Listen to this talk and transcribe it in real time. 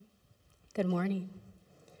Good morning.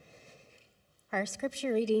 Our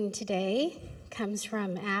scripture reading today comes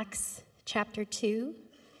from Acts chapter 2,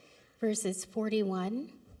 verses 41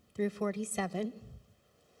 through 47.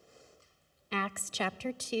 Acts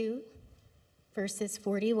chapter 2, verses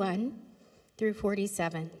 41 through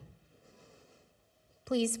 47.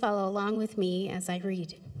 Please follow along with me as I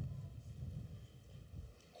read.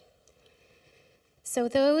 So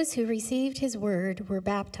those who received his word were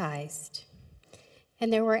baptized,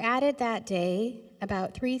 and there were added that day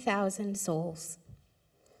about 3,000 souls.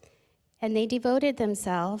 And they devoted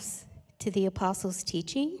themselves to the apostles'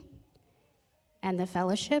 teaching and the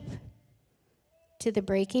fellowship, to the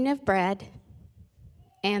breaking of bread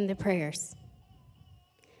and the prayers.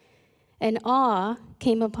 And awe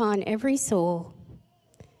came upon every soul,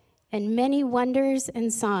 and many wonders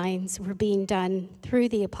and signs were being done through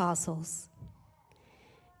the apostles.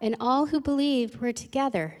 And all who believed were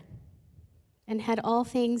together and had all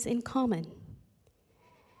things in common.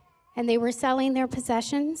 And they were selling their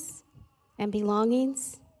possessions and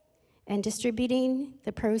belongings and distributing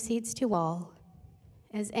the proceeds to all,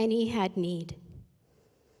 as any had need.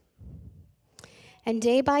 And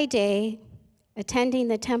day by day, attending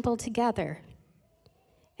the temple together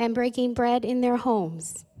and breaking bread in their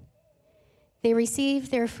homes, they received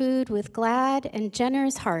their food with glad and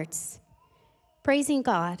generous hearts, praising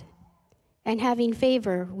God and having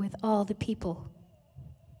favor with all the people.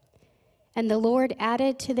 And the Lord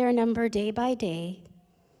added to their number day by day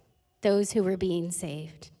those who were being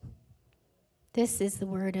saved. This is the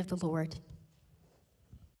word of the Lord.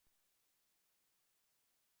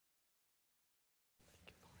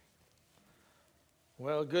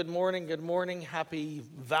 Well, good morning. Happy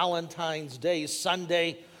Valentine's Day,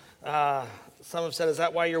 Sunday. Some have said, is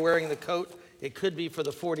that why you're wearing the coat? It could be for the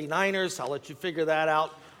 49ers. I'll let you figure that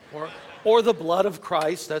out. Or the blood of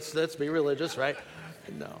Christ. Let's be religious, right?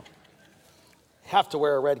 No. Have to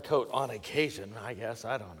wear a red coat on occasion, I guess.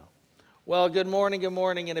 I don't know. Well, good morning.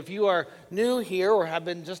 And if you are new here or have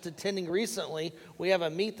been just attending recently, we have a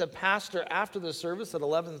Meet the Pastor after the service at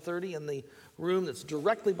 11:30 in the room that's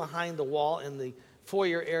directly behind the wall in the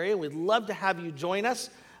foyer area. We'd love to have you join us.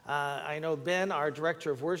 I know Ben, our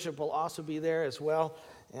director of worship, will also be there as well,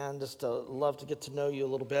 and just love to get to know you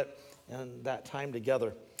a little bit and that time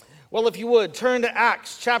together. Well, if you would, turn to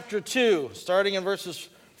Acts chapter 2, starting in verses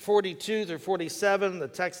 42 through 47, the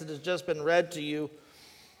text that has just been read to you.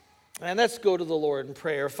 And let's go to the Lord in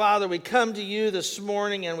prayer. Father, we come to you this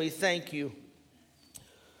morning and we thank you.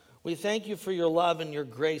 We thank you for your love and your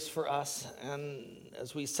grace for us. And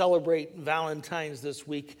as we celebrate Valentine's this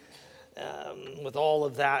week, with all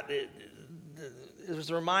of that, it was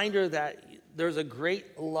a reminder that there's a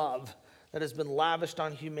great love that has been lavished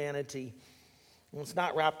on humanity. And it's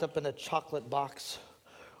not wrapped up in a chocolate box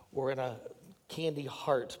or in a candy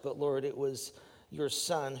heart, but Lord, it was your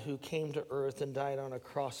Son who came to earth and died on a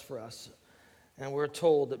cross for us. And we're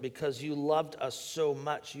told that because you loved us so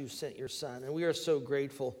much, you sent your Son. And we are so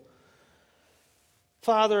grateful.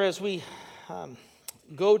 Father, as we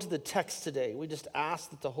go to the text today, we just ask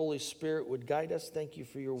that the Holy Spirit would guide us. Thank you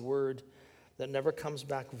for your word that never comes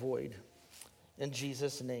back void. In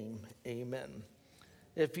Jesus' name, amen.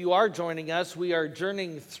 If you are joining us, we are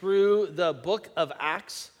journeying through the book of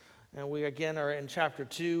Acts, and we again are in chapter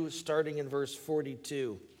 2, starting in verse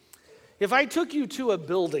 42. If I took you to a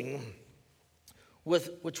building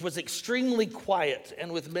which was extremely quiet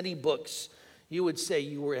and with many books, you would say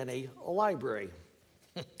you were in a library.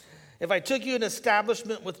 If I took you to an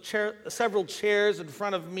establishment with several chairs in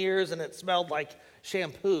front of mirrors and it smelled like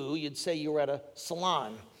shampoo, you'd say you were at a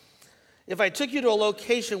salon. If I took you to a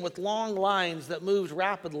location with long lines that moved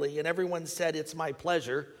rapidly and everyone said, "It's my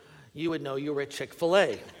pleasure," you would know you were at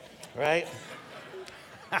Chick-fil-A, right?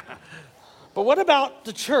 But what about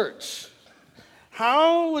the church?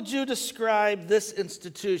 How would you describe this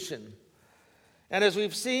institution? And as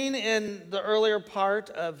we've seen in the earlier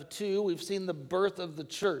part of 2, we've seen the birth of the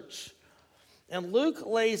church. And Luke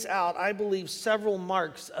lays out, I believe, several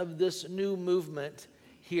marks of this new movement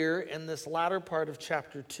here in this latter part of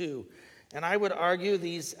chapter 2. And I would argue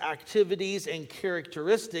these activities and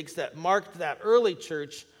characteristics that marked that early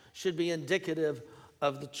church should be indicative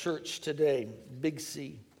of the church today, big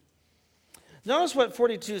C. Notice what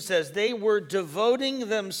 42 says. They were devoting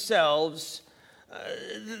themselves.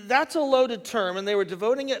 That's a loaded term, and they were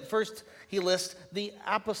devoting it. First, he lists the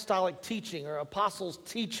apostolic teaching or apostles'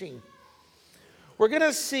 teaching. We're going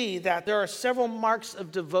to see that there are several marks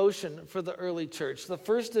of devotion for the early church. The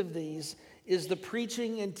first of these is the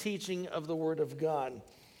preaching and teaching of the Word of God.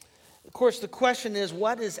 Of course, the question is,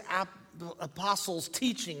 what is apostles'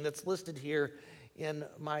 teaching that's listed here in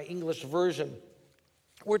my English version?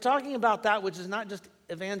 We're talking about that which is not just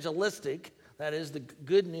evangelistic, that is the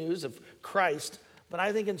good news of Christ, but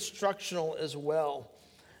I think instructional as well.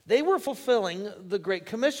 They were fulfilling the Great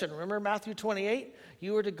Commission. Remember Matthew 28?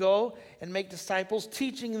 You were to go and make disciples,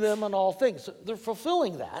 teaching them on all things. So they're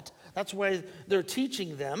fulfilling that. That's why they're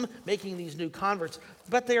teaching them, making these new converts.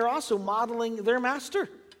 But they are also modeling their master.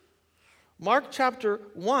 Mark chapter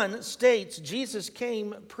 1 states Jesus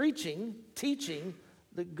came preaching, teaching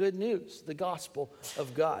the good news, the gospel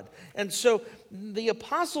of God. And so the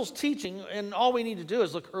apostles' teaching, and all we need to do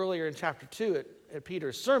is look earlier in chapter 2 at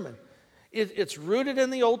Peter's sermon. It's rooted in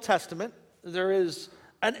the Old Testament. There is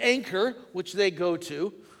an anchor which they go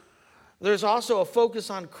to. There's also a focus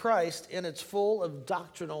on Christ, and it's full of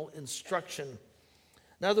doctrinal instruction.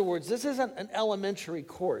 In other words, this isn't an elementary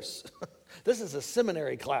course. This is a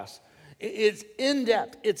seminary class. It's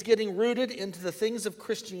in-depth. It's getting rooted into the things of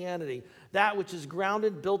Christianity, that which is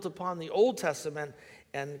grounded, built upon the Old Testament,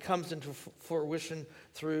 and comes into fruition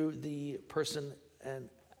through the person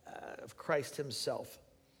of Christ himself.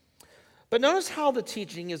 But notice how the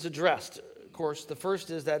teaching is addressed. Of course, the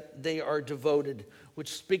first is that they are devoted,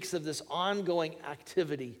 which speaks of this ongoing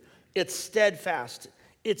activity. It's steadfast.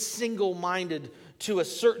 It's single-minded to a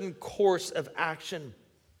certain course of action.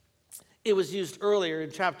 It was used earlier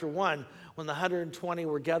in chapter 1 when the 120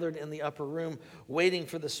 were gathered in the upper room waiting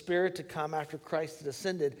for the Spirit to come after Christ had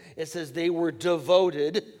ascended. It says they were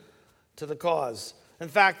devoted to the cause. In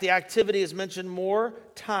fact, the activity is mentioned more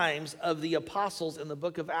times of the apostles in the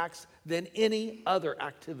book of Acts than any other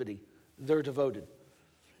activity. They're devoted.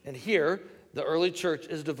 And here, the early church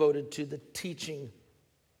is devoted to the teaching.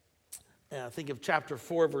 Think of chapter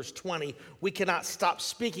 4, verse 20. We cannot stop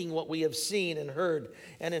speaking what we have seen and heard.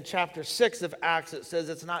 And in chapter 6 of Acts, it says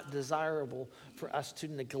it's not desirable for us to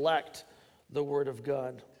neglect the word of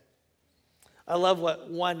God. I love what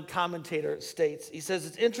one commentator states. He says,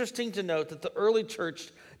 it's interesting to note that the early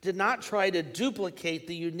church did not try to duplicate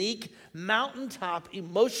the unique mountaintop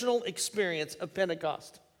emotional experience of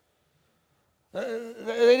Pentecost.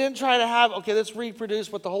 They didn't try to have, okay, let's reproduce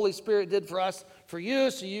what the Holy Spirit did for us, for you,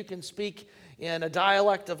 so you can speak in a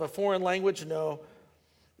dialect of a foreign language. No.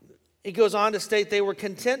 It goes on to state they were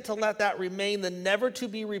content to let that remain the never to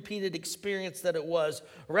be repeated experience that it was.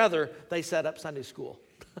 Rather, they set up Sunday school.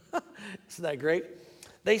 Isn't that great?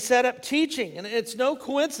 They set up teaching, and it's no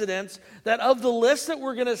coincidence that of the list that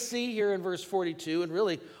we're going to see here in verse 42, and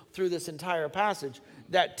really through this entire passage,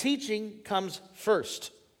 that teaching comes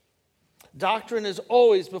first. Doctrine is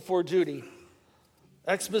always before duty.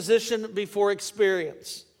 Exposition before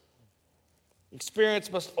experience. Experience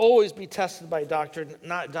must always be tested by doctrine,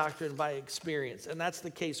 not doctrine by experience. And that's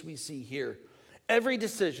the case we see here. Every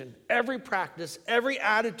decision, every practice, every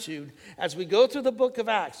attitude, as we go through the book of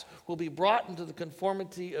Acts, will be brought into the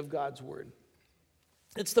conformity of God's word.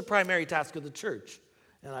 It's the primary task of the church,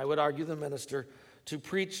 and I would argue the minister, to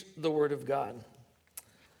preach the word of God.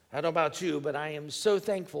 I don't know about you, but I am so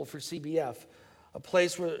thankful for CBF, a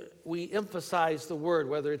place where we emphasize the word,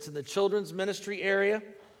 whether it's in the children's ministry area.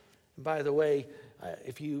 And by the way,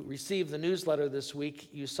 if you received the newsletter this week,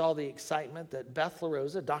 you saw the excitement that Beth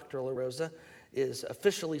LaRosa, Dr. LaRosa, is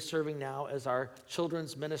officially serving now as our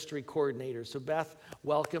children's ministry coordinator. So Beth,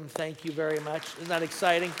 welcome. Thank you very much. Isn't that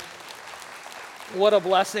exciting? What a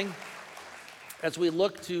blessing as we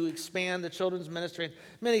look to expand the children's ministry. And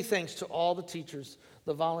many thanks to all the teachers,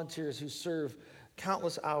 the volunteers who serve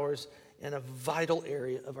countless hours in a vital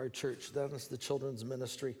area of our church. That is the children's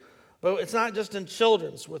ministry. But it's not just in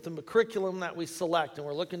children's with the curriculum that we select, and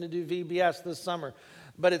we're looking to do VBS this summer,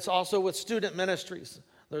 but it's also with student ministries.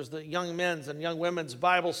 There's the young men's and young women's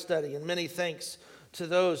Bible study, and many thanks to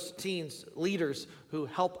those teens, leaders who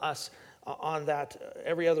help us on that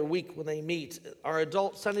every other week when they meet. Our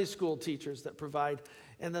adult Sunday school teachers that provide,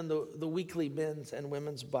 and then the weekly men's and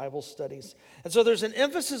women's Bible studies. And so there's an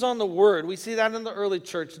emphasis on the word. We see that in the early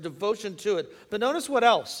church, devotion to it. But notice what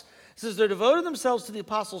else. It says they're devoted themselves to the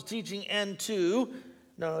apostles' teaching and to,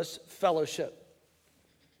 notice, fellowship.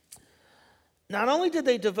 Not only did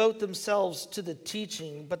they devote themselves to the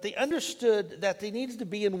teaching, but they understood that they needed to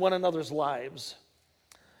be in one another's lives.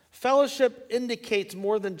 Fellowship indicates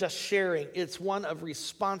more than just sharing. It's one of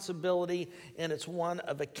responsibility, and it's one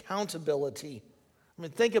of accountability. I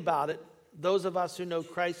mean, think about it. Those of us who know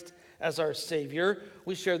Christ as our Savior,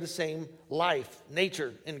 we share the same life,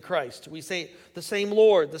 nature in Christ. We say the same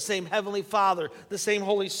Lord, the same Heavenly Father, the same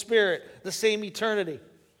Holy Spirit, the same eternity.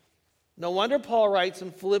 No wonder Paul writes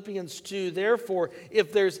in Philippians 2, therefore,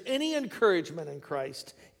 if there's any encouragement in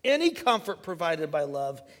Christ, any comfort provided by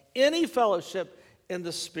love, any fellowship in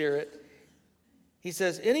the Spirit, He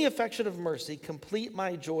says, any affection of mercy, complete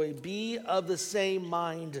my joy, be of the same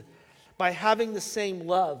mind, by having the same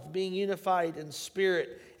love, being unified in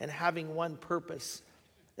spirit and having one purpose.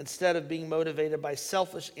 Instead of being motivated by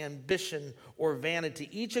selfish ambition or vanity,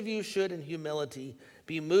 each of you should, in humility,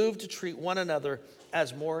 be moved to treat one another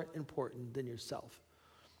as more important than yourself.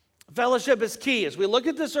 Fellowship is key. As we look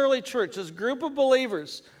at this early church, this group of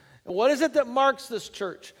believers, and what is it that marks this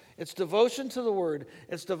church? It's devotion to the word.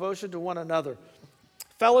 It's devotion to one another.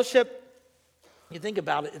 Fellowship, you think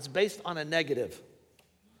about it, it's based on a negative.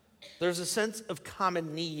 There's a sense of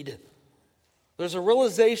common need. There's a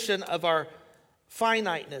realization of our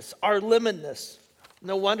finiteness, our limitedness.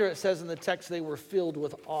 No wonder it says in the text they were filled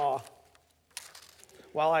with awe.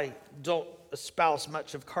 While I don't espouse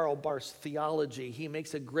much of Karl Barth's theology, he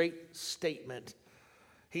makes a great statement.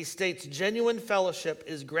 He states, genuine fellowship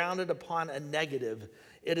is grounded upon a negative.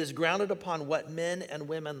 It is grounded upon what men and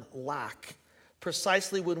women lack.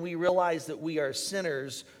 Precisely when we realize that we are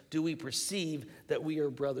sinners, do we perceive that we are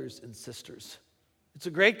brothers and sisters. It's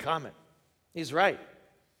a great comment. He's right.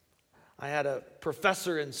 I had a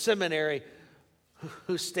professor in seminary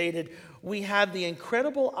who stated, we have the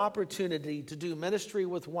incredible opportunity to do ministry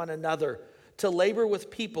with one another, to labor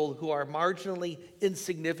with people who are marginally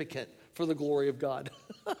insignificant for the glory of God.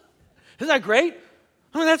 Isn't that great?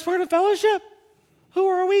 I mean, that's part of fellowship. Who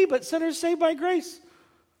are we but sinners saved by grace?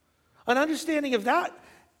 An understanding of that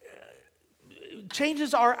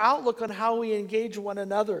changes our outlook on how we engage one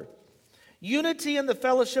another. Unity in the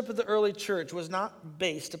fellowship of the early church was not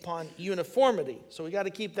based upon uniformity, so we got to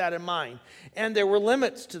keep that in mind. And there were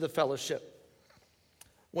limits to the fellowship.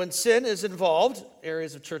 When sin is involved,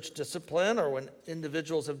 areas of church discipline, or when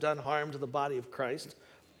individuals have done harm to the body of Christ,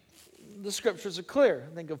 the scriptures are clear.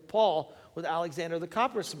 Think of Paul with Alexander the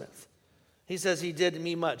coppersmith. He says, he did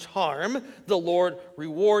me much harm. The Lord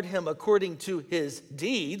reward him according to his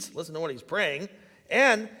deeds. Listen to what he's praying.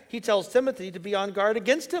 And he tells Timothy to be on guard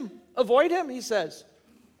against him. Avoid him, he says.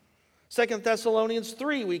 2 Thessalonians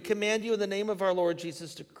 3, we command you in the name of our Lord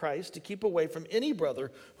Jesus Christ to keep away from any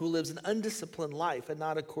brother who lives an undisciplined life and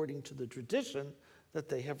not according to the tradition that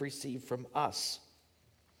they have received from us.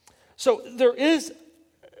 So there is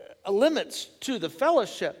limits to the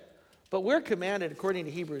fellowship, but we're commanded, according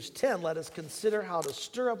to Hebrews 10, let us consider how to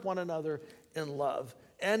stir up one another in love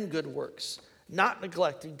and good works, not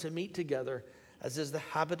neglecting to meet together, as is the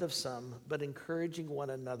habit of some, but encouraging one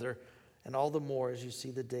another, and all the more as you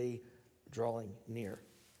see the day drawing near.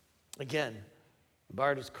 Again,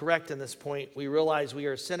 Bart is correct in this point. We realize we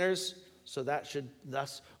are sinners, so that should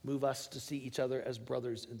thus move us to see each other as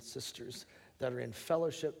brothers and sisters that are in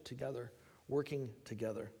fellowship together, working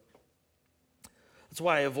together. That's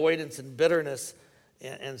why avoidance and bitterness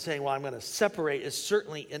and saying, well, I'm going to separate is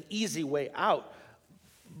certainly an easy way out.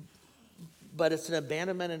 But it's an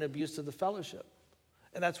abandonment and abuse of the fellowship.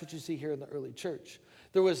 And that's what you see here in the early church.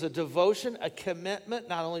 There was a devotion, a commitment,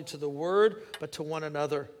 not only to the word, but to one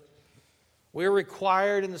another. We're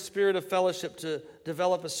required in the spirit of fellowship to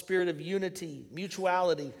develop a spirit of unity,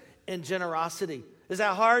 mutuality, and generosity. Is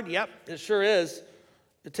that hard? Yep, it sure is.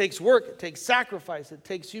 It takes work, it takes sacrifice, it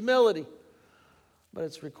takes humility. But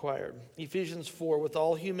it's required. Ephesians 4, with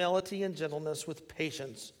all humility and gentleness, with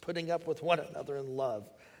patience, putting up with one another in love,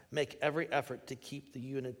 make every effort to keep the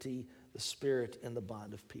unity, the spirit, and the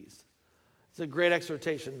bond of peace. It's a great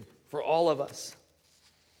exhortation for all of us.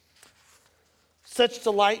 Such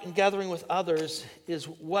delight in gathering with others is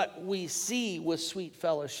what we see with sweet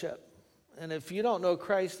fellowship. And if you don't know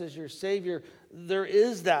Christ as your Savior, there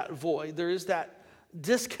is that void. There is that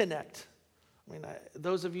disconnect. I mean,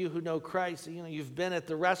 those of you who know Christ, you've been at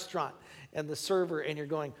the restaurant and the server and you're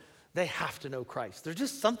going, they have to know Christ. There's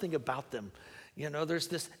just something about them. There's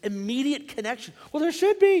this immediate connection. Well, there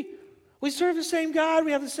should be. We serve the same God.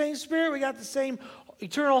 We have the same Spirit. We got the same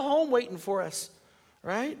eternal home waiting for us,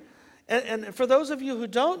 right? And for those of you who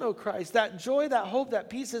don't know Christ, that joy, that hope, that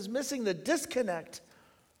peace is missing, the disconnect.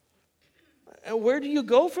 And where do you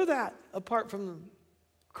go for that apart from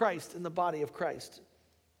Christ and the body of Christ?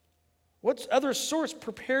 What other source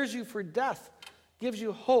prepares you for death, gives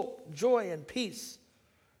you hope, joy, and peace,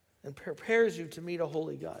 and prepares you to meet a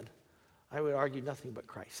holy God? I would argue nothing but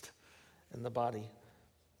Christ and the body.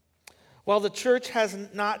 While the church has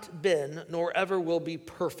not been, nor ever will be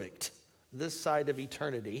perfect this side of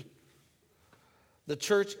eternity, the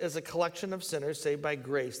church is a collection of sinners saved by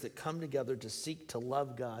grace that come together to seek to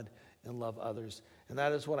love God and love others. And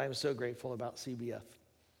that is what I'm so grateful about CBF.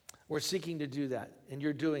 We're seeking to do that, and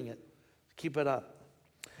you're doing it. Keep it up.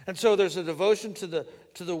 And so there's a devotion to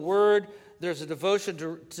the word. There's a devotion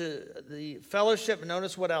to the fellowship.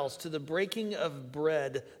 Notice what else? To the breaking of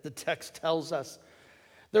bread, the text tells us.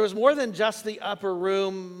 There was more than just the upper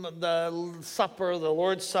room, the supper, the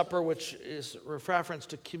Lord's Supper, which is reference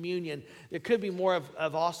to communion. There could be more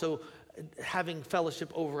of also having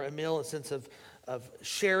fellowship over a meal, a sense of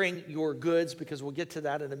sharing your goods, because we'll get to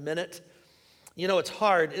that in a minute. You know, it's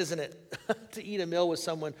hard, isn't it, to eat a meal with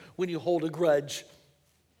someone when you hold a grudge.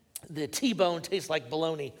 The T-bone tastes like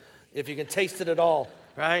bologna, if you can taste it at all,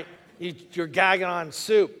 right? You're gagging on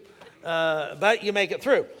soup, but you make it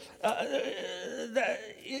through.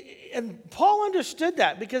 And Paul understood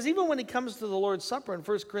that, because even when he comes to the Lord's Supper in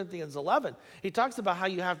 1 Corinthians 11, he talks about how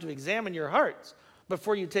you have to examine your hearts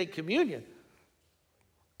before you take communion.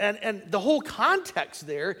 And the whole context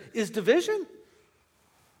there is division.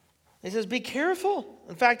 He says, be careful.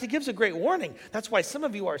 In fact, he gives a great warning. That's why some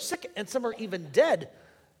of you are sick and some are even dead,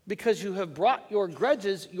 because you have brought your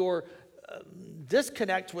grudges, your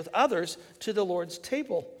disconnect with others to the Lord's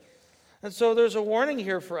table. And so there's a warning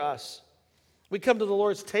here for us. We come to the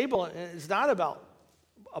Lord's table, and it's not about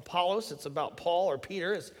Apollos, it's about Paul or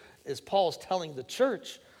Peter, as Paul's telling the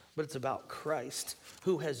church, but it's about Christ,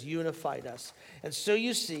 who has unified us. And so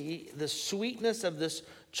you see the sweetness of this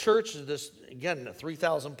church, this, again,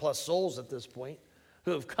 3,000 plus souls at this point,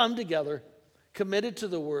 who have come together, committed to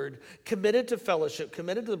the word, committed to fellowship,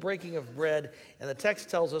 committed to the breaking of bread, and the text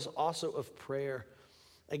tells us also of prayer.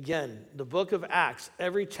 Again, the book of Acts,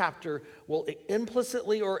 every chapter will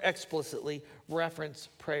implicitly or explicitly reference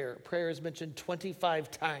prayer. Prayer is mentioned 25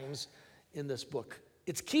 times in this book.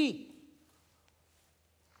 It's key.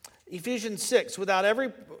 Ephesians 6, with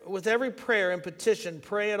every prayer and petition,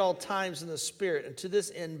 pray at all times in the Spirit, and to this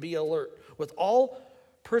end be alert, with all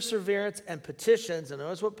perseverance and petitions, and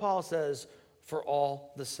notice what Paul says, for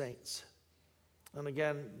all the saints. And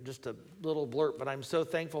again, just a little blurb, but I'm so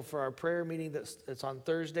thankful for our prayer meeting that's on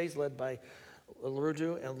Thursdays, led by Lourdes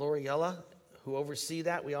and Loriella, who oversee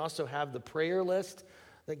that. We also have the prayer list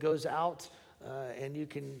that goes out, and you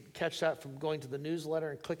can catch that from going to the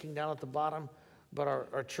newsletter and clicking down at the bottom. But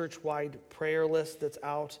our church-wide prayer list that's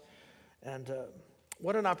out. And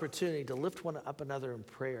what an opportunity to lift one up another in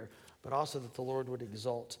prayer, but also that the Lord would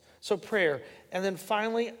exalt. So prayer. And then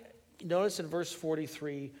finally, notice in verse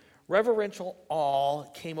 43, reverential awe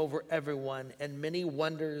came over everyone, and many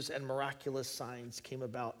wonders and miraculous signs came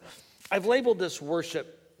about. I've labeled this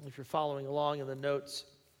worship, if you're following along in the notes.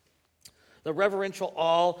 The reverential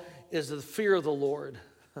awe is the fear of the Lord.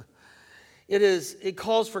 It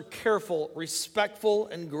calls for careful, respectful,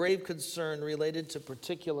 and grave concern related to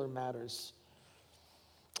particular matters.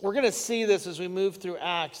 We're going to see this as we move through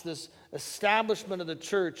Acts, this establishment of the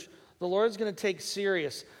church. The Lord's going to take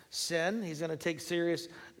serious sin. He's going to take serious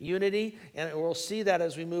unity, and we'll see that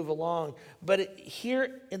as we move along. But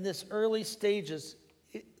here in this early stages,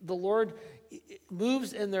 the Lord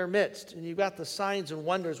moves in their midst, and you've got the signs and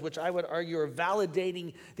wonders, which I would argue are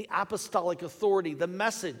validating the apostolic authority, the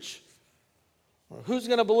message. Who's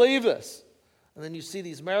going to believe this? And then you see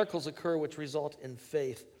these miracles occur which result in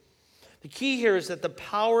faith. The key here is that the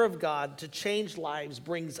power of God to change lives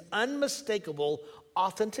brings unmistakable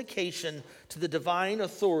authentication to the divine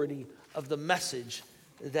authority of the message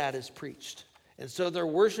that is preached. And so their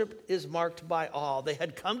worship is marked by awe. They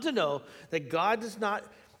had come to know that God does not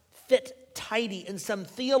fit tidy in some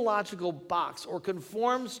theological box or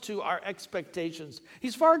conforms to our expectations.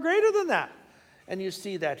 He's far greater than that. And you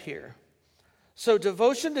see that here. So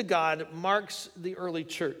devotion to God marks the early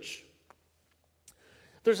church.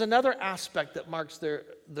 There's another aspect that marks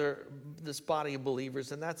this body of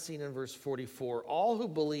believers, and that's seen in verse 44. All who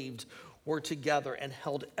believed were together and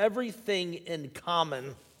held everything in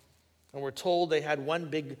common. And we're told they had one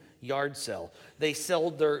big yard sale. They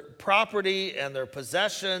sold their property and their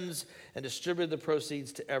possessions and distributed the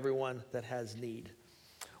proceeds to everyone that has need.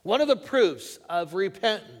 One of the proofs of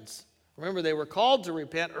repentance, remember they were called to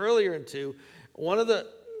repent earlier in 2. One of the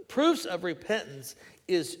proofs of repentance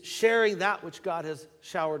is sharing that which God has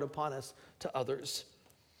showered upon us to others.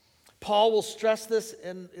 Paul will stress this,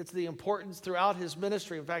 and it's the importance throughout his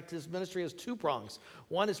ministry. In fact, his ministry has 2 prongs.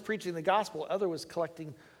 One is preaching the gospel, other was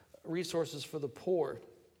collecting resources for the poor.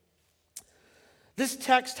 This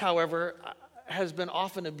text, however, has been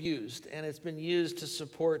often abused, and it's been used to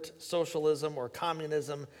support socialism or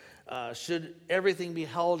communism. Should everything be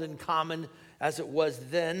held in common as it was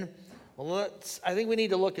then? Well, I think we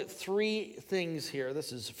need to look at 3 things here.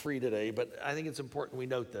 This is free today, but I think it's important we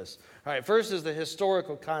note this. All right, first is the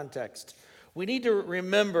historical context. We need to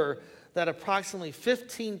remember that approximately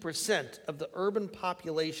 15% of the urban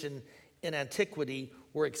population in antiquity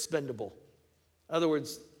were expendable. In other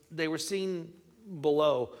words, they were seen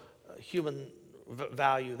below human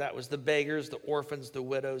value. That was the beggars, the orphans, the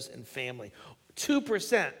widows, and family.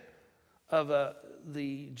 2% of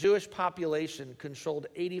the Jewish population controlled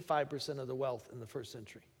 85% of the wealth in the first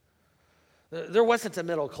century. There wasn't a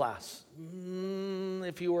middle class.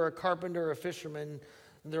 If you were a carpenter or a fisherman,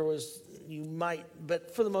 you might,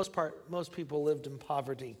 but for the most part, most people lived in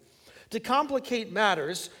poverty. To complicate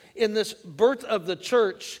matters, in this birth of the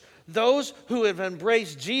church, those who have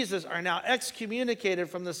embraced Jesus are now excommunicated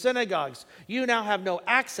from the synagogues. You now have no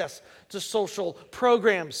access to social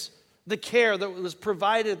programs, the care that was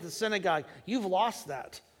provided at the synagogue. You've lost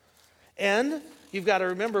that. And you've got to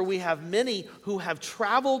remember, we have many who have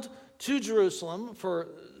traveled to Jerusalem for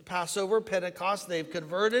Passover, Pentecost. They've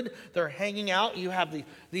converted. They're hanging out. You have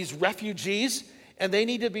these refugees, and they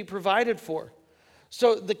need to be provided for.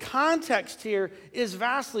 So the context here is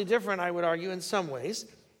vastly different, I would argue, in some ways.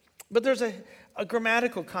 But there's a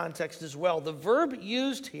grammatical context as well. The verb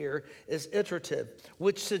used here is iterative,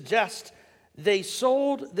 which suggests they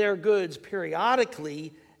sold their goods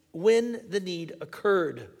periodically when the need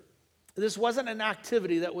occurred. This wasn't an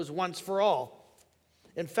activity that was once for all.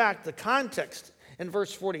 In fact, the context in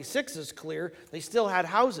verse 46 is clear. They still had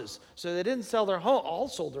houses, so they didn't sell their home. All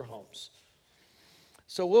sold their homes.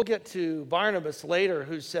 So we'll get to Barnabas later,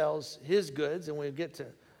 who sells his goods, and we'll get to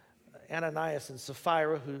Ananias and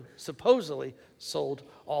Sapphira, who supposedly sold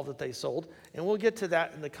all that they sold. And we'll get to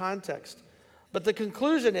that in the context. But the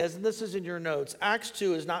conclusion is, and this is in your notes, Acts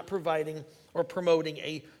 2 is not providing or promoting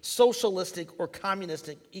a socialistic or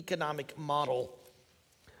communistic economic model.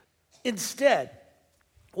 Instead,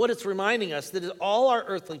 what it's reminding us that all our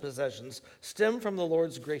earthly possessions stem from the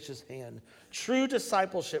Lord's gracious hand. True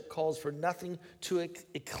discipleship calls for nothing to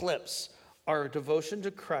eclipse our devotion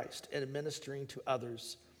to Christ and ministering to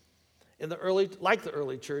others. Like the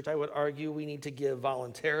early church, I would argue we need to give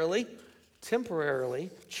voluntarily, temporarily,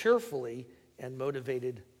 cheerfully, and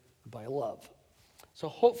motivated by love. So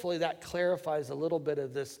hopefully that clarifies a little bit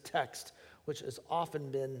of this text, which has often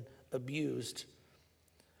been abused.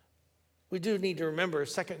 We do need to remember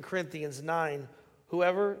 2 Corinthians 9,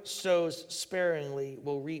 whoever sows sparingly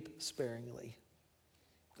will reap sparingly.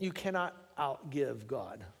 You cannot outgive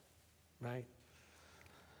God, right?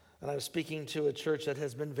 And I was speaking to a church that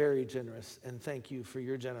has been very generous, and thank you for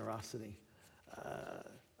your generosity.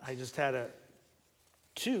 I just had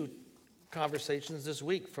two conversations this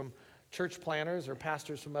week from church planners or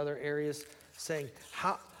pastors from other areas saying,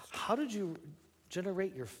 how did you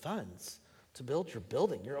generate your funds to build your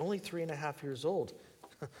building? You're only 3.5 years old.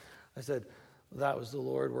 I said, that was the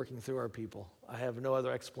Lord working through our people. I have no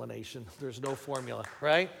other explanation. There's no formula,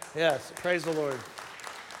 right? Yes, praise the Lord.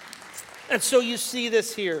 And so you see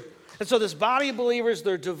this here. And so this body of believers,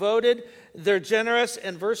 they're devoted, they're generous.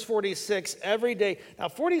 In verse 46, every day. Now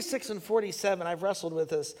 46 and 47, I've wrestled with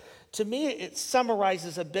this. To me, it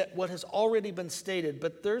summarizes a bit what has already been stated,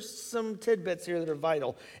 but there's some tidbits here that are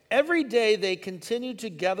vital. Every day they continue to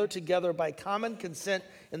gather together by common consent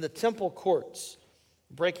in the temple courts,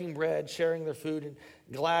 breaking bread, sharing their food, and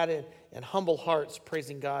glad and humble hearts,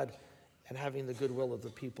 praising God and having the goodwill of the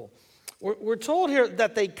people. We're told here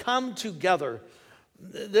that they come together.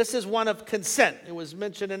 This is one of consent. It was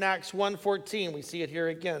mentioned in Acts 1:14. We see it here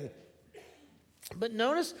again. But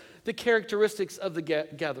notice the characteristics of the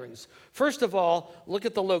gatherings. First of all, look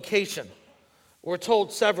at the location. We're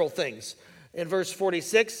told several things. In verse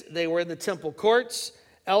 46, they were in the temple courts.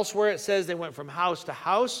 Elsewhere, it says they went from house to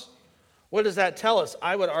house. What does that tell us?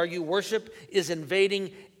 I would argue worship is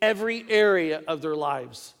invading every area of their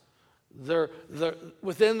lives. They're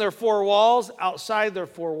within their four walls, outside their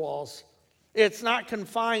four walls. It's not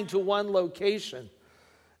confined to one location,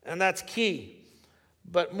 and that's key.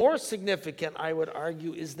 But more significant, I would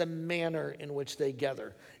argue, is the manner in which they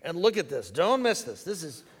gather. And look at this. Don't miss this. This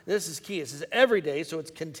is key. This is every day, so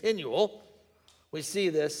it's continual. We see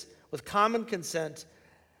this with common consent,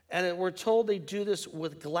 and we're told they do this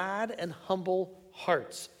with glad and humble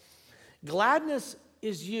hearts. Gladness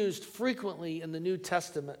is used frequently in the New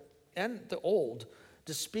Testament and the Old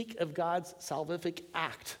to speak of God's salvific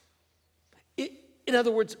act. In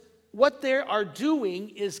other words, what they are doing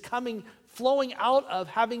is flowing out of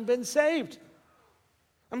having been saved.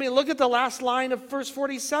 I mean, look at the last line of verse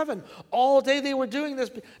 47. All day they were doing this,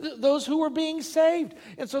 those who were being saved.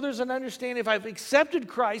 And so there's an understanding, if I've accepted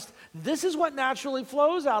Christ, this is what naturally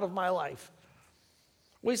flows out of my life.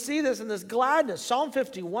 We see this in this gladness. Psalm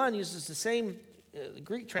 51 uses the same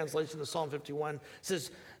Greek translation of Psalm 51. It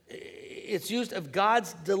says it's used of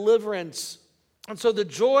God's deliverance. And so the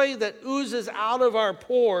joy that oozes out of our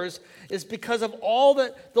pores is because of all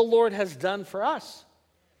that the Lord has done for us.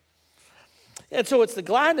 And so it's the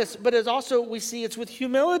gladness, but it's also, we see it's with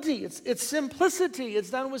humility. It's simplicity. It's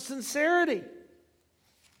done with sincerity.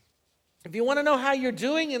 If you want to know how you're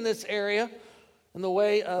doing in this area, in the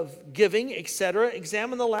way of giving, etc.,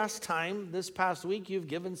 examine the last time this past week you've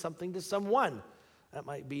given something to someone. That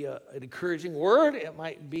might be an encouraging word. It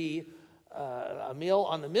might be a meal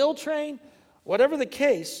on the meal train. Whatever the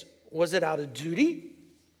case, was it out of duty,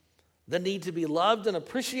 the need to be loved and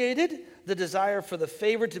appreciated, the desire for the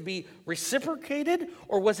favor to be reciprocated,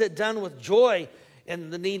 or was it done with joy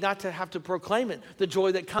and the need not to have to proclaim it, the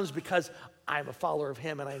joy that comes because I'm a follower of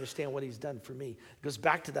him and I understand what he's done for me? It goes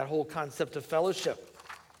back to that whole concept of fellowship.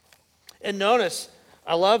 And notice,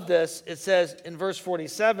 I love this, it says in verse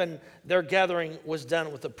 47, their gathering was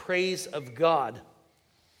done with the praise of God.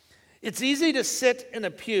 It's easy to sit in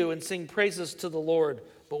a pew and sing praises to the Lord,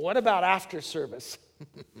 but what about after service?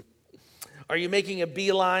 Are you making a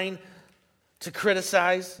beeline to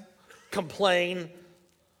criticize, complain,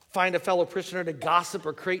 find a fellow prisoner to gossip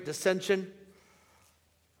or create dissension?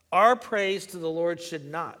 Our praise to the Lord should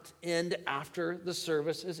not end after the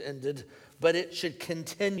service is ended, but it should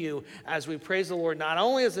continue as we praise the Lord, not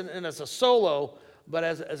only as a solo, but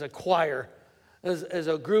as a choir, as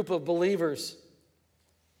a group of believers.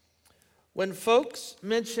 When folks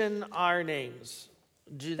mention our names,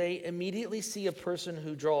 do they immediately see a person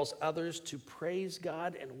who draws others to praise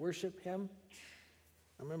God and worship him?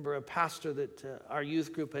 I remember a pastor that our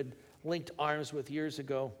youth group had linked arms with years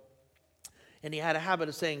ago, and he had a habit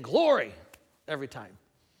of saying glory every time.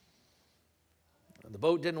 The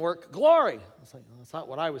boat didn't work, glory. I was like, well, that's not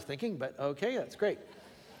what I was thinking, but okay, that's great.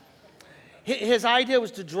 His idea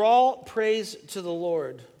was to draw praise to the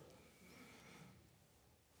Lord.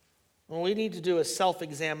 Well, we need to do a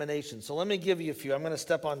self-examination. So let me give you a few. I'm going to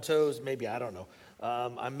step on toes, maybe, I don't know.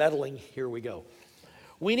 I'm meddling, here we go.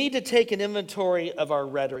 We need to take an inventory of our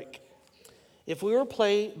rhetoric. If we were to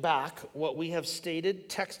play back what we have stated,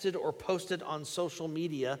 texted, or posted on social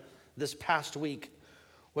media this past week,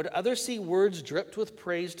 would others see words dripped with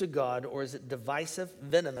praise to God, or is it divisive,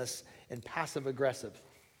 venomous, and passive-aggressive?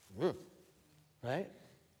 Right?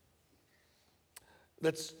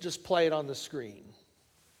 Let's just play it on the screen.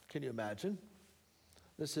 Can you imagine?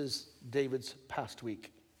 This is David's past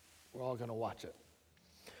week. We're all going to watch it.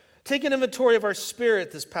 Take an inventory of our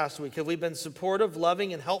spirit this past week. Have we been supportive,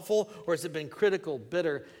 loving, and helpful, or has it been critical,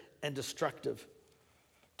 bitter, and destructive?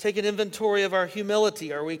 Take an inventory of our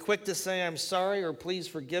humility. Are we quick to say, I'm sorry, or please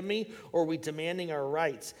forgive me, or are we demanding our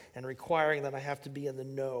rights and requiring that I have to be in the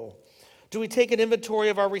know? Do we take an inventory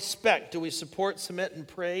of our respect? Do we support, submit, and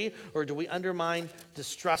pray, or do we undermine,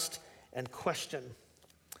 distrust, and question?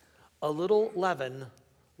 A little leaven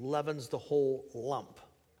leavens the whole lump.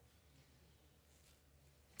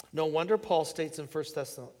 No wonder Paul states in 1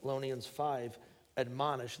 Thessalonians 5,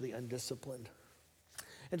 admonish the undisciplined.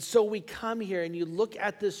 And so we come here and you look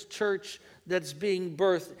at this church that's being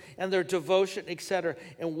birthed and their devotion, etc.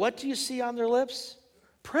 And what do you see on their lips?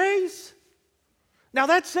 Praise. Now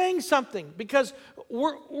that's saying something, because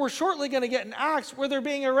we're shortly going to get in Acts where they're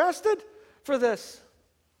being arrested for this.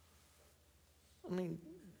 I mean,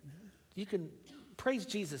 you can praise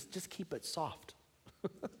Jesus, just keep it soft.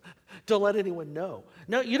 Don't let anyone know.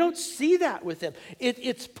 No, you don't see that with him.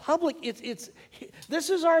 It's public. This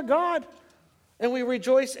is our God, and we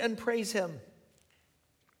rejoice and praise him.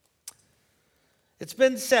 It's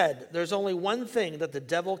been said there's only one thing that the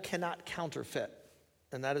devil cannot counterfeit,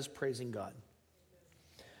 and that is praising God.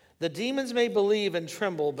 The demons may believe and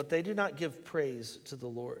tremble, but they do not give praise to the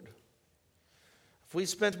Lord. If we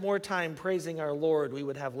spent more time praising our Lord, we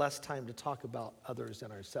would have less time to talk about others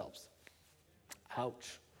and ourselves.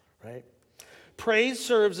 Ouch, right? Praise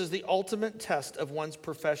serves as the ultimate test of one's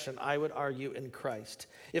profession, I would argue, in Christ.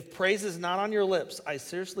 If praise is not on your lips, I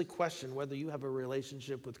seriously question whether you have a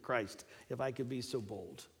relationship with Christ, if I could be so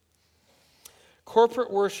bold.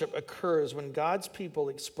 Corporate worship occurs when God's people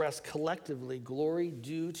express collectively glory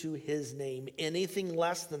due to his name. Anything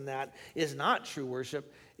less than that is not true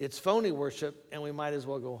worship. It's phony worship, and we might as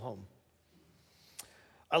well go home.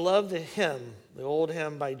 I love the hymn, the old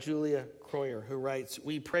hymn by Julia Croyer, who writes,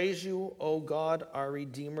 "We praise you, O God, our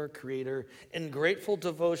Redeemer, Creator. In grateful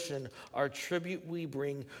devotion, our tribute we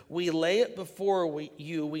bring. We lay it before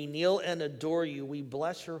you. We kneel and adore you. We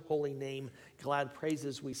bless your holy name. Glad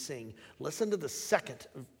praises we sing." Listen to the second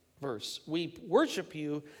verse. "We worship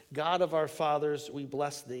you, God of our fathers. We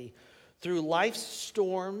bless thee. Through life's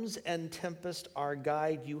storms and tempest, our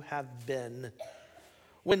guide you have been.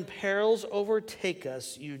 When perils overtake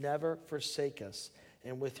us, you never forsake us.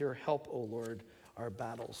 And with your help, O Lord, our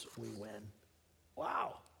battles we win."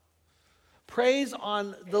 Wow. Praise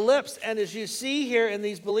on the lips. And as you see here in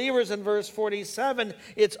these believers in verse 47,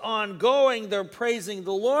 it's ongoing. They're praising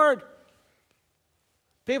the Lord.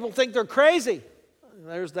 People think they're crazy.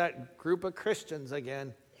 There's that group of Christians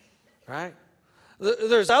again, right?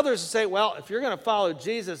 There's others who say, well, if you're going to follow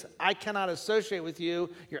Jesus, I cannot associate with you.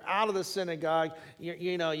 You're out of the synagogue.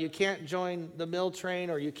 You can't join the meal train,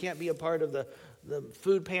 or you can't be a part of the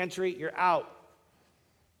food pantry. You're out.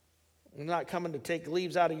 I'm not coming to take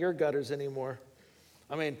leaves out of your gutters anymore.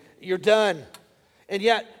 I mean, you're done. And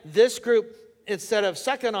yet, this group, instead of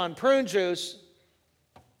sucking on prune juice,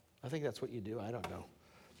 I think that's what you do, I don't know,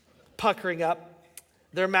 puckering up,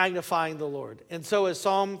 they're magnifying the Lord. And so as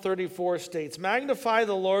Psalm 34 states, magnify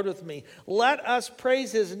the Lord with me. Let us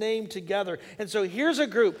praise his name together. And so here's a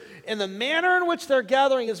group, and the manner in which they're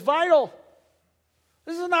gathering is vital.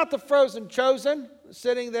 This is not the frozen chosen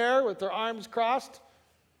sitting there with their arms crossed.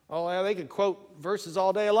 Oh, yeah, they could quote verses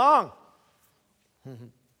all day long.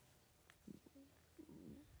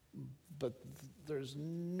 But there's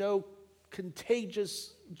no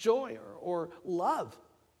contagious joy or love.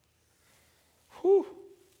 Whew.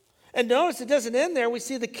 And notice it doesn't end there. We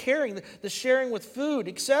see the caring, the sharing with food,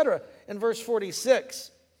 etc. in verse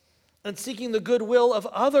 46. And seeking the goodwill of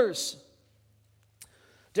others.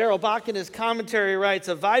 Darrell Bach in his commentary writes,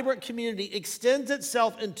 a vibrant community extends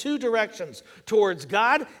itself in two directions, towards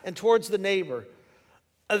God and towards the neighbor.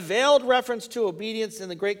 A veiled reference to obedience in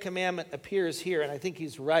the Great Commandment appears here, and I think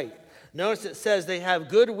he's right. Notice it says they have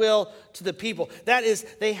goodwill to the people. That is,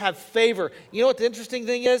 they have favor. You know what the interesting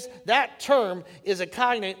thing is? That term is a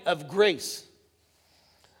cognate of grace.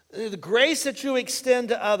 The grace that you extend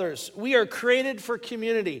to others. We are created for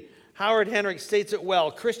community. Howard Hendrick states it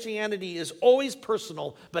well. Christianity is always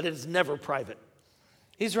personal, but it is never private.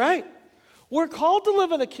 He's right. We're called to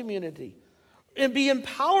live in a community and be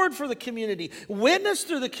empowered for the community, witness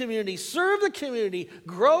through the community, serve the community,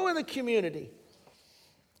 grow in the community.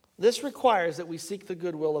 This requires that we seek the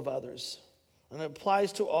goodwill of others. And it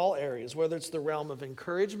applies to all areas, whether it's the realm of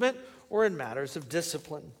encouragement or in matters of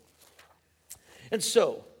discipline. And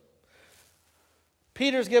so,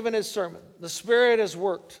 Peter's given his sermon. The Spirit has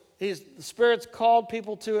worked. The Spirit's called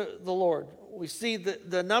people to the Lord. We see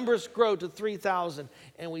the numbers grow to 3,000.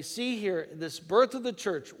 And we see here this birth of the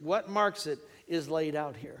church, what marks it is laid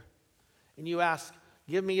out here. And you ask,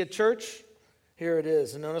 give me a church? Here it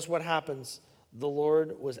is. And notice what happens. The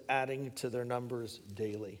Lord was adding to their numbers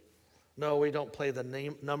daily. No, we don't play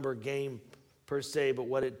the number game per se, but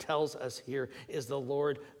what it tells us here is the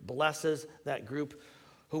Lord blesses that group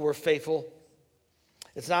who were faithful.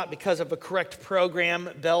 It's not because of a correct program,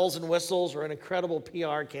 bells and whistles, or an incredible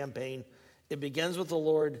PR campaign. It begins with the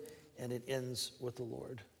Lord and it ends with the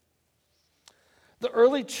Lord. The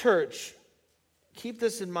early church, keep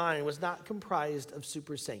this in mind, was not comprised of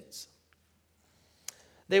super saints.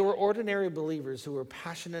 They were ordinary believers who were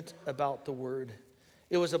passionate about the word.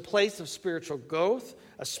 It was a place of spiritual growth,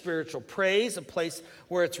 a spiritual praise, a place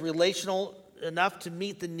where it's relational enough to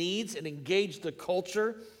meet the needs and engage the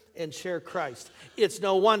culture and share Christ. It's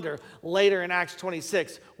no wonder later in Acts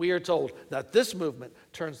 26, we are told that this movement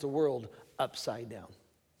turns the world upside down.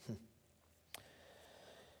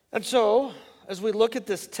 And so, as we look at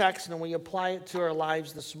this text and we apply it to our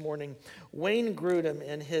lives this morning, Wayne Grudem,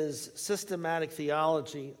 in his systematic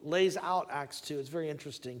theology, lays out Acts 2. It's very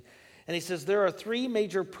interesting. And he says there are three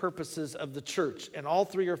major purposes of the church, and all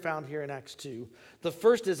three are found here in Acts 2. The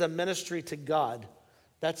first is a ministry to God.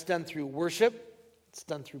 That's done through worship. It's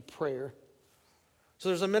done through prayer. So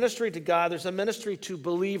there's a ministry to God. There's a ministry to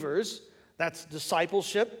believers. That's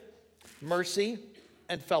discipleship, mercy,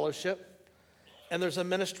 and fellowship. And there's a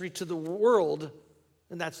ministry to the world,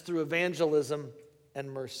 and that's through evangelism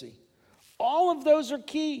and mercy. All of those are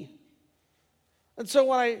key. And so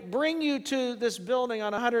when I bring you to this building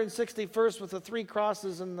on 161st with the 3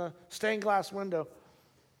 crosses and the stained glass window,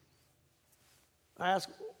 I ask,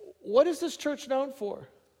 what is this church known for?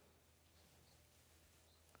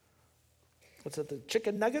 What's it, the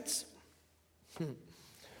chicken nuggets?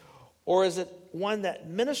 Or is it one that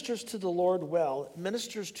ministers to the Lord well,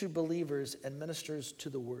 ministers to believers, and ministers to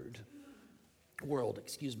the world?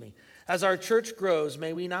 As our church grows,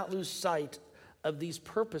 may we not lose sight of these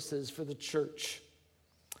purposes for the church.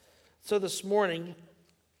 So this morning,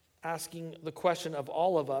 asking the question of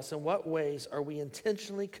all of us, in what ways are we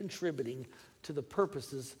intentionally contributing to the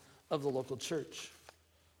purposes of the local church?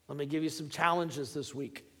 Let me give you some challenges this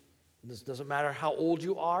week. This doesn't matter how old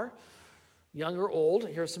you are, young or old.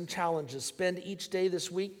 Here are some challenges. Spend each day this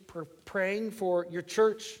week praying for your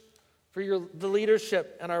church, for the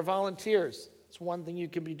leadership and our volunteers. It's one thing you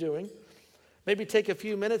can be doing. Maybe take a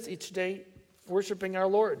few minutes each day worshiping our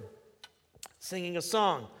Lord, singing a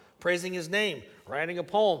song, praising his name, writing a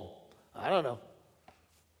poem. I don't know.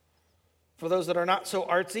 For those that are not so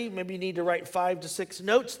artsy, maybe you need to write 5 to 6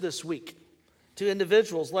 notes this week to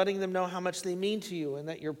individuals, letting them know how much they mean to you and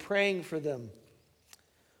that you're praying for them.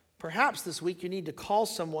 Perhaps this week you need to call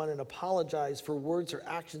someone and apologize for words or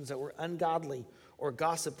actions that were ungodly or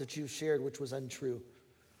gossip that you've shared which was untrue.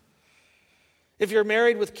 If you're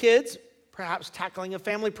married with kids, perhaps tackling a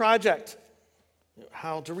family project,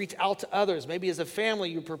 how to reach out to others. Maybe as a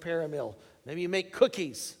family you prepare a meal. Maybe you make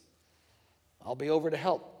cookies. I'll be over to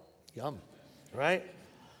help. Yum, right?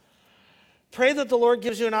 Pray that the Lord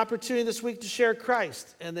gives you an opportunity this week to share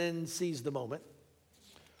Christ and then seize the moment.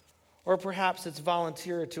 Or perhaps it's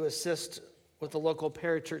volunteer to assist with the local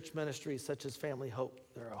parachurch ministries such as Family Hope.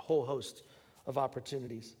 There are a whole host of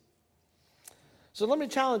opportunities. So let me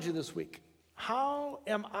challenge you this week. How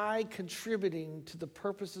am I contributing to the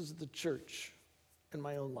purposes of the church in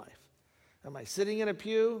my own life? Am I sitting in a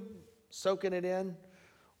pew, soaking it in,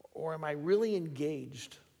 or am I really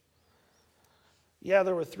engaged? Yeah,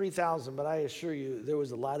 there were 3,000, but I assure you there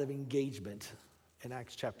was a lot of engagement in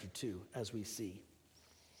Acts chapter 2, as we see.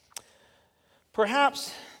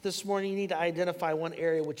 Perhaps this morning you need to identify one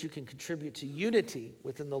area which you can contribute to unity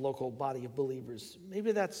within the local body of believers.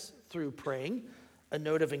 Maybe that's through praying, a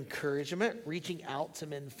note of encouragement, reaching out to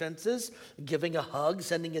mend fences, giving a hug,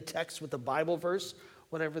 sending a text with a Bible verse,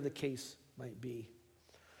 whatever the case might be.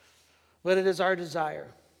 But it is our desire,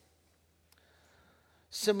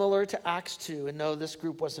 similar to Acts 2, and no, this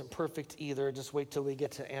group wasn't perfect either. Just wait till we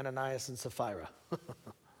get to Ananias and Sapphira.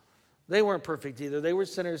 They weren't perfect either. They were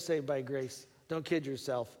sinners saved by grace. Don't kid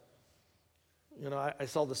yourself. You know, I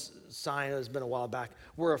saw this sign, it's been a while back.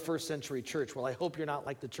 We're a first century church. Well, I hope you're not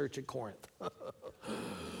like the church at Corinth.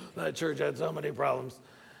 That church had so many problems.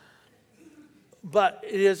 But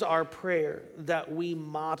it is our prayer that we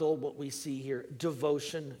model what we see here.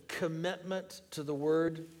 Devotion, commitment to the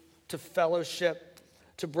word, to fellowship,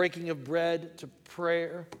 to breaking of bread, to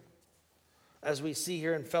prayer. As we see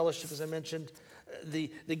here in fellowship, as I mentioned, the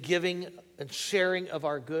giving and sharing of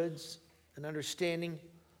our goods and understanding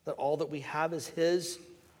that all that we have is His.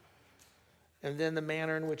 And then the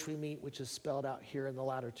manner in which we meet, which is spelled out here in the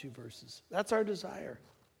latter two verses. That's our desire.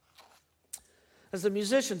 As the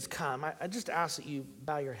musicians come, I just ask that you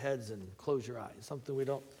bow your heads and close your eyes, something we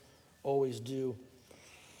don't always do.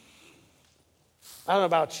 I don't know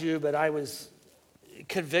about you, but I was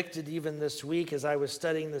convicted even this week as I was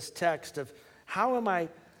studying this text of how am I,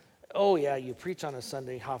 oh yeah, you preach on a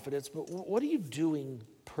Sunday, Hoffeditz, but what are you doing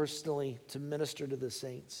personally to minister to the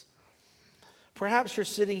saints? Perhaps you're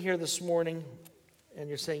sitting here this morning and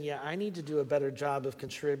you're saying, yeah, I need to do a better job of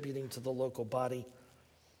contributing to the local body.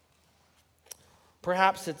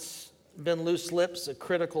 Perhaps it's been loose lips, a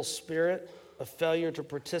critical spirit, a failure to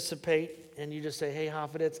participate, and you just say, hey,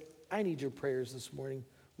 Hoffeditz, I need your prayers this morning.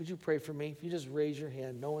 Would you pray for me? If you just raise your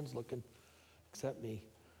hand, no one's looking except me.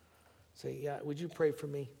 Say, yeah, would you pray for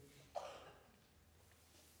me?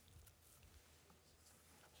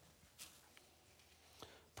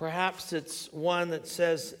 Perhaps it's one that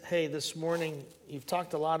says, hey, this morning you've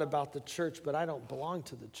talked a lot about the church, but I don't belong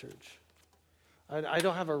to the church. I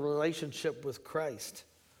don't have a relationship with Christ.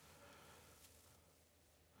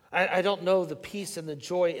 I don't know the peace and the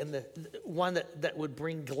joy and the one that would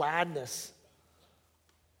bring gladness.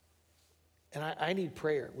 And I need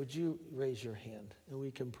prayer. Would you raise your hand and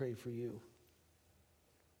we can pray for you?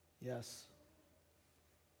 Yes.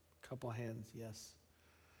 A couple hands, yes.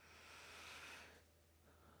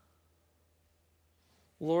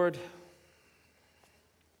 Lord,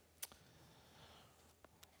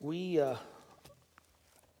 we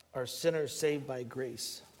are sinners saved by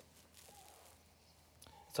grace.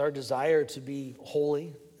 It's our desire to be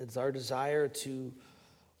holy. It's our desire to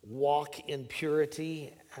walk in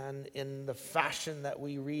purity and in the fashion that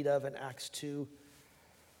we read of in Acts 2.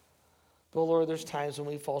 But Lord, there's times when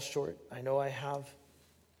we fall short. I know I have.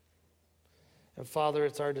 And Father,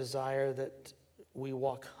 it's our desire that we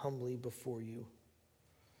walk humbly before you.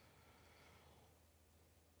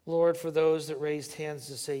 Lord, for those that raised hands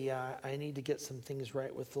to say, yeah, I need to get some things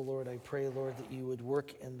right with the Lord, I pray, Lord, that you would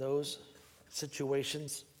work in those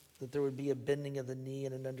situations, that there would be a bending of the knee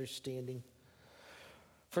and an understanding.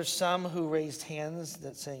 For some who raised hands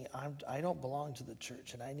that saying, I don't belong to the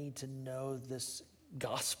church, and I need to know this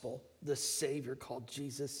gospel, this Savior called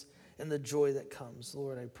Jesus, and the joy that comes.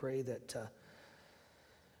 Lord, I pray that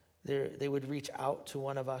they would reach out to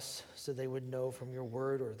one of us so they would know from your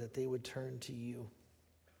word, or that they would turn to you.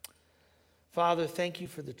 Father, thank you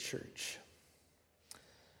for the church.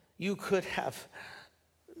 You could have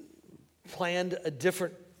planned a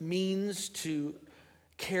different means to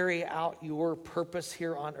carry out your purpose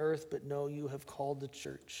here on earth, but no, you have called the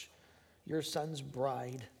church your son's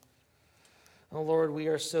bride. Oh Lord, we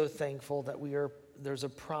are so thankful that there's a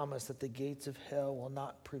promise that the gates of hell will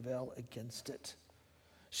not prevail against it.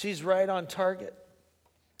 She's right on target.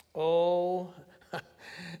 Oh,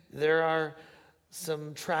 there are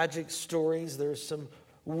some tragic stories. There's some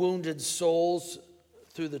wounded souls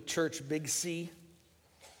through the church Big C,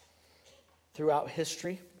 throughout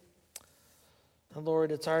history. And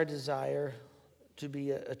Lord, it's our desire to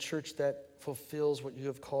be a church that fulfills what you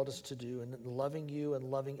have called us to do, and loving you and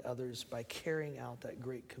loving others by carrying out that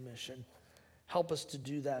great commission. Help us to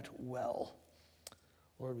do that well.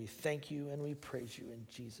 Lord, we thank you and we praise you in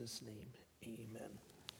Jesus' name. Amen.